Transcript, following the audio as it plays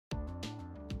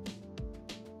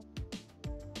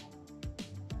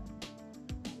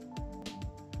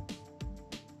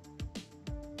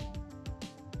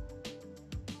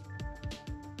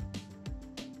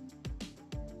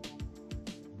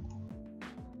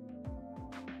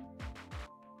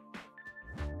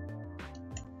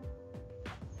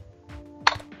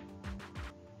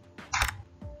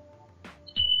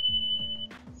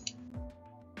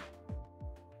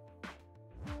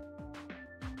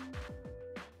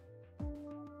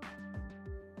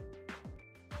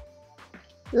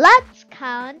Let's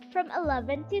count from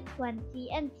 11 to 20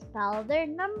 and spell their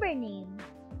number names.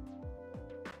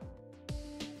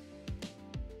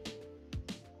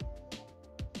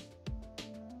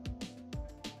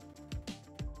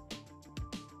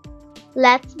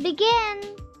 Let's begin!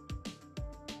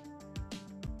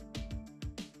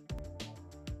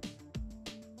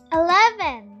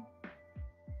 11.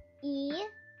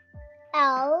 E-L-E-V-E-N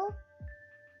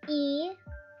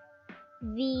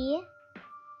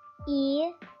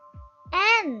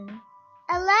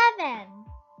 11.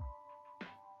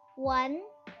 1,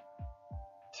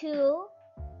 2,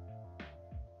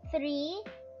 3,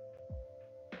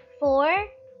 4,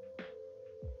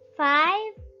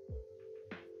 5,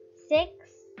 6,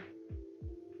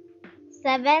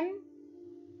 7,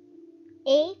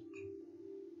 8,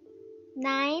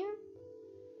 9,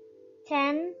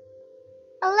 10,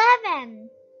 11.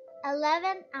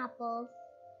 11 apples.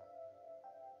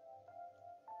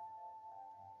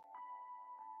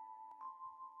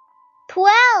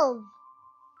 12.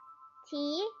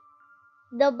 T-W-E-L-V-E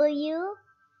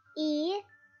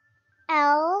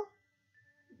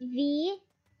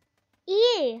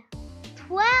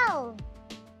 12.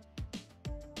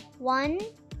 1,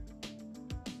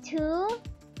 2,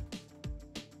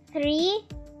 3,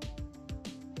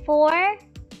 4,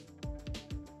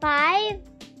 5,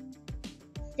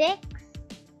 6,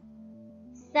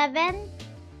 7,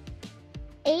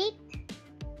 8,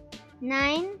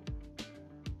 9,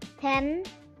 10,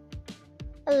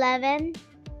 11,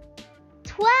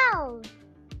 12.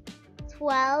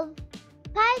 12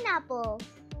 pineapples.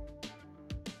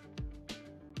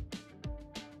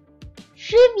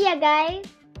 Trivia guys,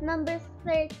 numbers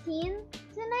 13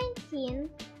 to 19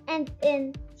 ends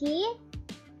in T-E-E-N.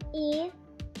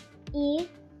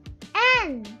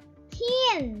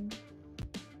 Teen.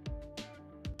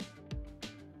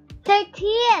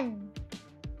 13.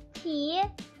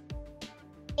 T-H-I-R-T-E-E-N.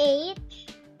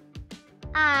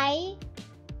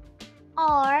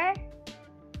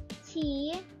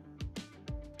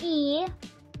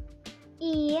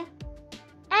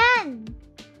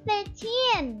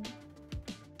 13.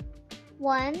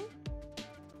 1,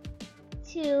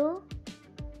 2,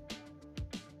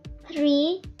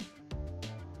 3,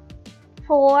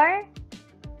 4,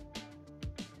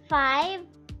 5,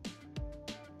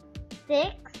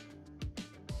 6,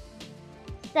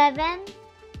 7,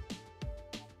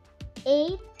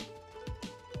 8,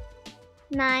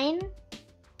 9,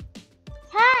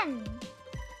 10,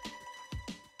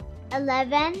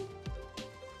 11,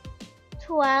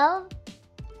 12,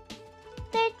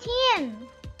 13.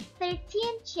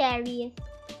 13 cherries.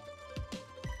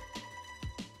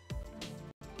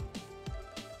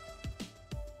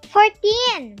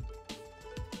 14.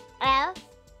 F-O-U-R-T-E-E-N.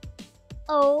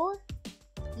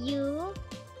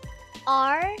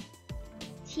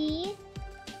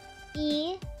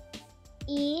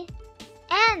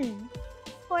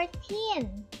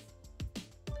 14.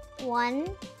 1,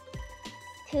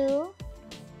 2,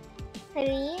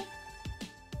 3,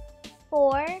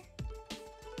 4,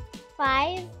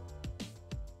 5,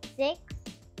 6,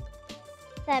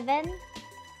 7,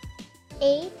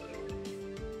 8,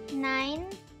 9,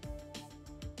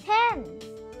 10,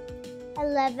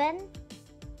 11,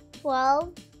 12,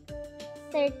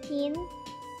 13,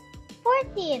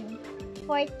 14.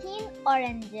 14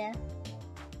 oranges.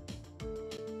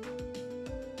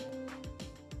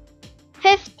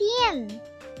 15.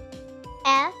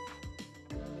 F-I-S-T-E-E-N.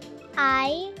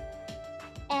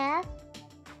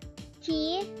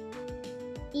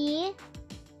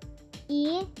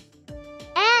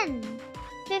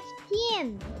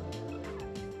 15.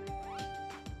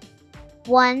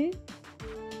 1,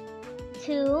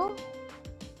 2,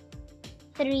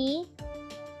 3,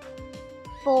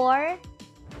 4,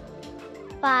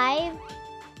 5,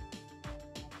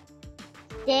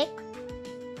 6,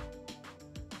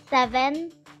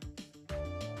 7,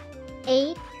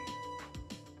 8,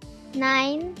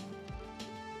 9,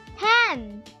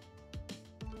 10,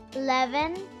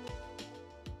 11,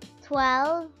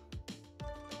 12,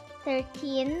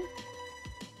 13,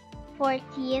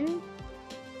 14,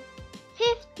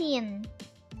 15.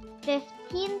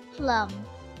 15 plums.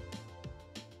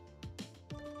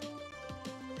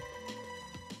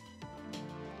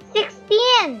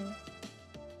 16.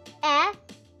 F-I-X-T-E-E-N.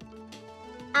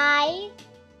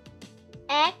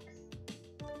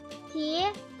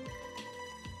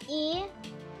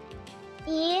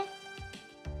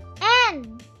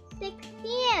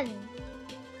 16.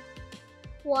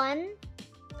 1,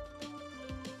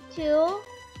 2,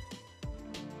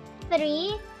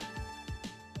 3,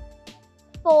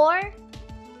 4,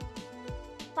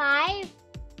 5,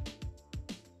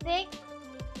 6,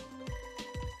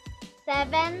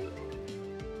 7,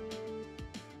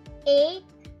 8,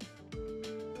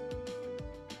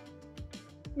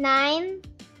 9,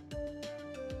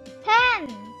 10,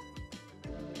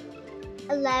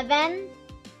 11,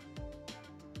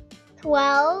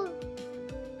 12,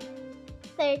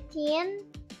 13,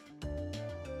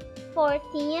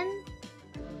 14,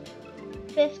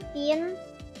 15,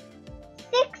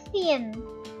 16.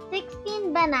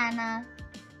 16 bananas.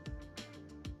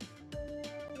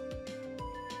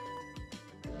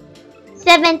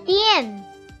 17.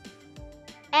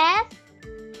 S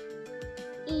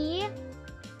E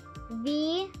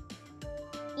V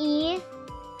E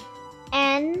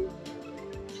N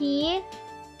T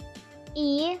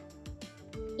E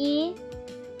E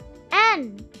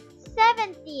N.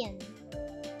 17.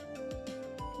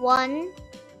 1,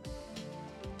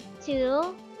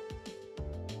 2,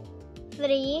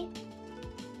 3,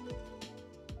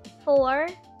 4,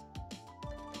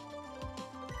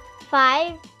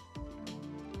 5,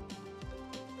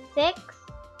 6,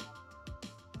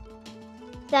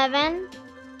 7,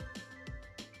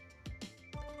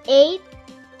 8,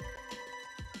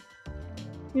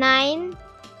 9,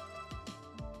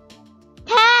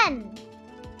 10,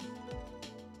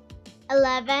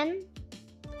 11,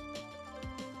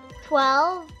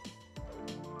 12,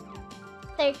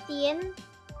 13,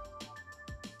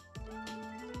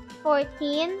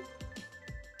 14,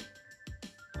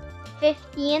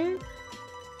 15,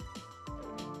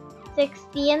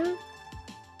 16,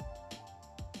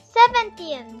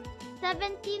 17.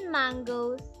 17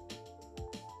 mangoes.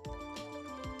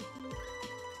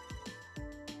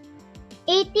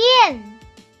 18.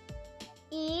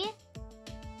 E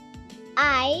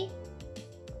I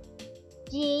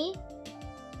G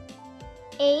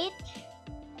H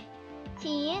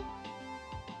T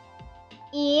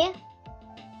E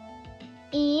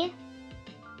E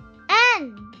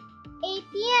N.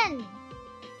 18.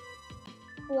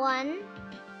 1,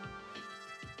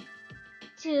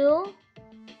 2,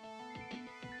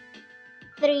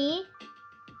 3,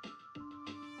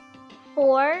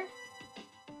 4,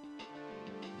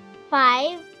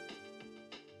 5,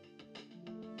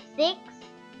 6,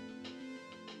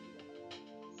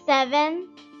 7,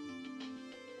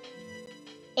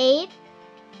 8,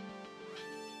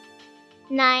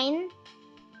 9,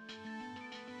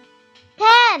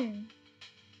 10,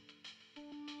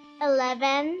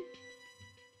 11,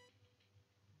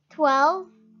 12,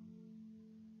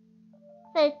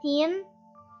 13,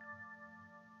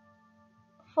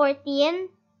 14,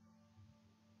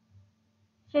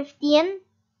 15,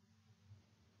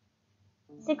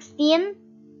 16,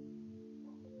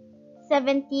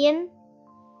 17,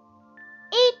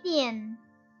 18.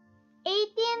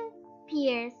 18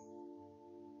 pears.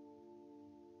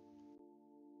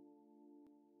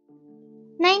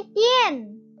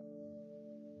 19.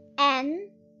 N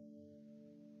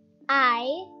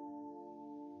I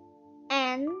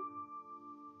N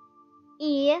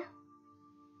E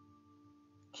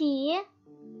T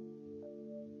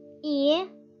E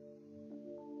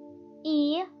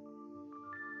E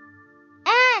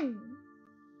N.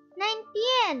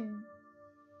 19.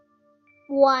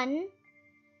 1,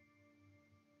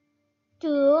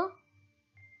 2,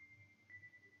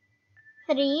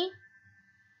 3,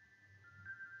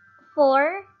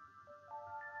 4,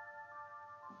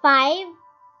 5,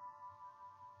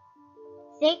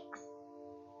 6,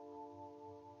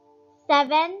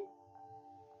 7,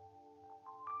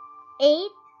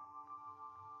 8,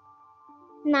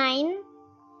 9,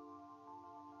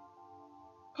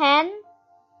 10,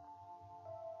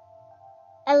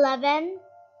 11,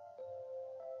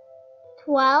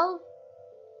 12,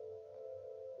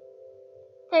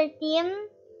 13,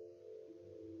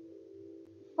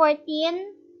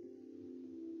 14,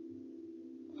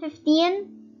 15,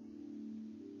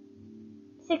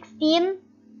 16,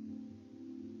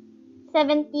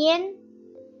 17,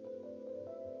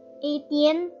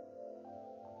 18,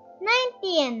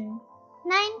 19.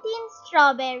 19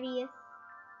 strawberries.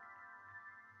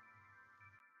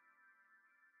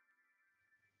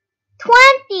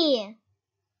 20.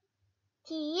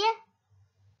 T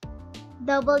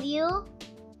W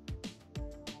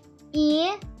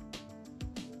E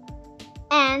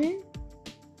N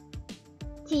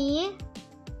T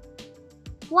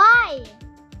Y.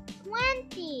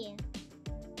 20.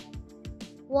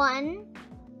 1,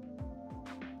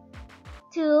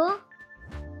 2,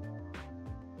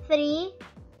 3,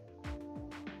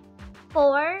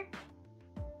 4,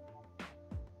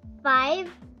 5,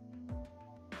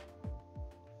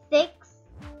 6,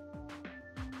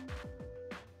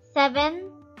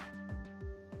 7,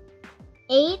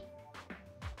 8,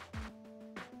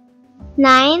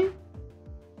 9,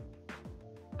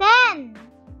 10.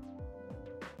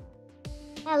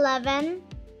 11,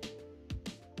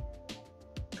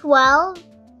 12,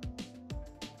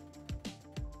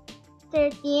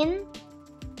 13,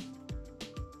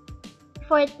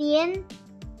 14,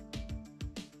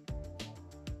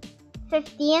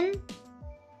 15,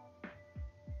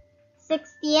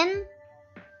 16,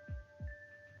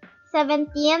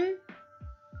 17,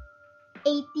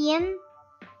 18,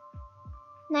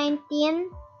 19,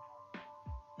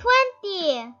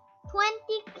 20.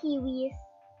 20 kiwis.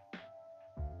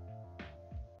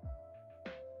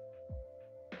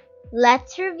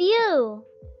 Let's review.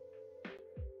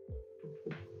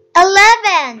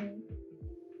 11,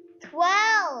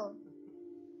 12,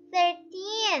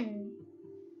 13,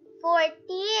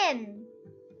 14,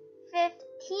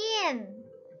 15,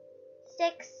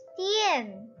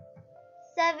 16,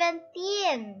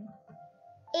 17,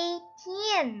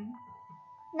 18,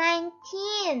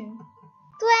 19,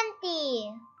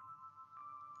 20.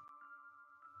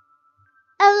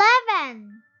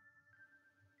 11,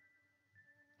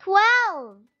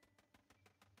 12,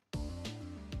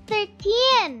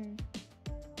 13,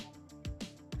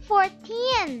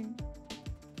 14,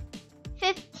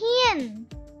 15,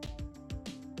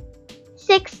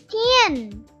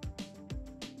 16,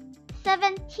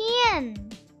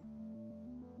 17,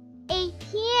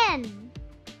 18,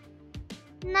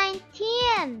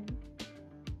 19,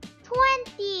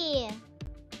 20.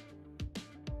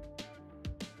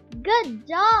 Good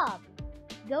job!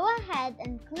 Go ahead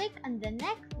and click on the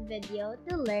next video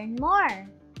to learn more.